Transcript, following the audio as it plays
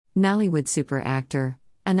Nollywood super actor,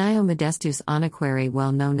 Anayo Modestus Onakwere,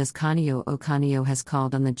 well known as Kanio Okanio, has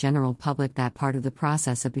called on the general public that part of the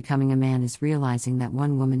process of becoming a man is realizing that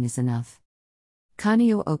one woman is enough.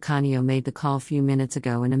 Kanio Okanio made the call few minutes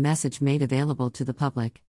ago in a message made available to the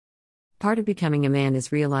public. Part of becoming a man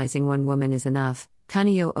is realizing one woman is enough,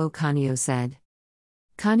 Kanio Okanio said.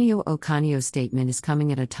 Kanio Okanio's statement is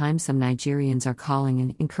coming at a time some Nigerians are calling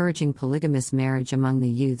and encouraging polygamous marriage among the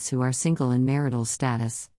youths who are single in marital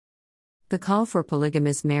status. The call for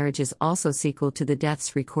polygamous marriage is also sequel to the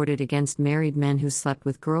deaths recorded against married men who slept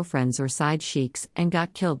with girlfriends or side sheiks and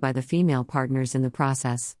got killed by the female partners in the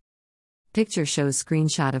process. Picture shows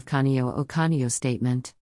screenshot of Kanio Okanio's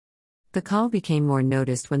statement. The call became more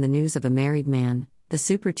noticed when the news of a married man, the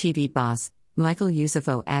Super TV boss, Michael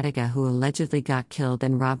Yusufo Adiga, who allegedly got killed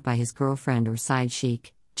and robbed by his girlfriend or side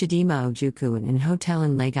sheik, Chidima Ojukwu, in a hotel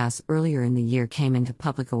in Lagos earlier in the year, came into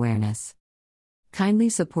public awareness. Kindly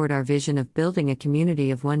support our vision of building a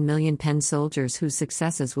community of 1 million pen soldiers whose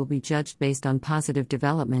successes will be judged based on positive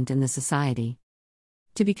development in the society.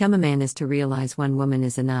 To become a man is to realize one woman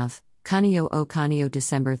is enough. Kanio Okanio,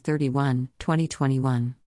 December 31,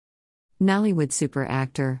 2021. Nollywood super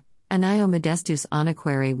actor, Anayo Modestus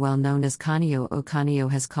Onakwere, well known as Kanio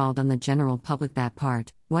Okanio, has called on the general public that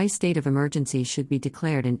Part 1 state of emergency should be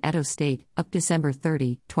declared in Edo State, up December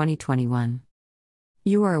 30, 2021.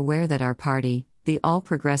 You are aware that our party, the All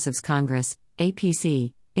Progressives Congress,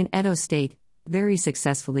 APC, in Edo State, very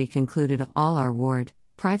successfully concluded all our ward,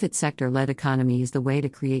 private sector-led economy is the way to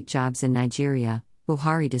create jobs in Nigeria,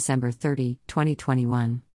 Buhari, December 30,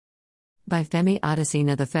 2021. By Femi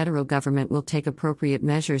Adesina, the federal government will take appropriate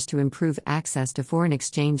measures to improve access to foreign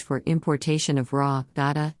exchange for importation of raw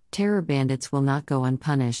data. Terror bandits will not go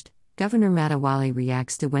unpunished. Governor Matawale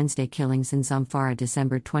reacts to Wednesday killings in Zamfara,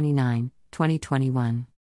 December 29, 2021.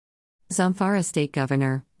 Zamfara State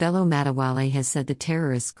Governor, Bello Matawale, has said the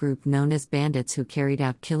terrorist group known as bandits who carried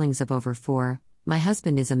out killings of over 4, my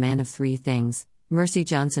husband is a man of 3 things, Mercy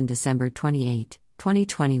Johnson, December 28,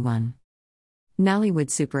 2021. Nollywood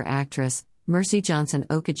super actress, Mercy Johnson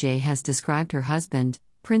Okaje, has described her husband,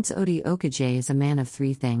 Prince Odi Okaje, as a man of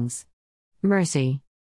 3 things. Mercy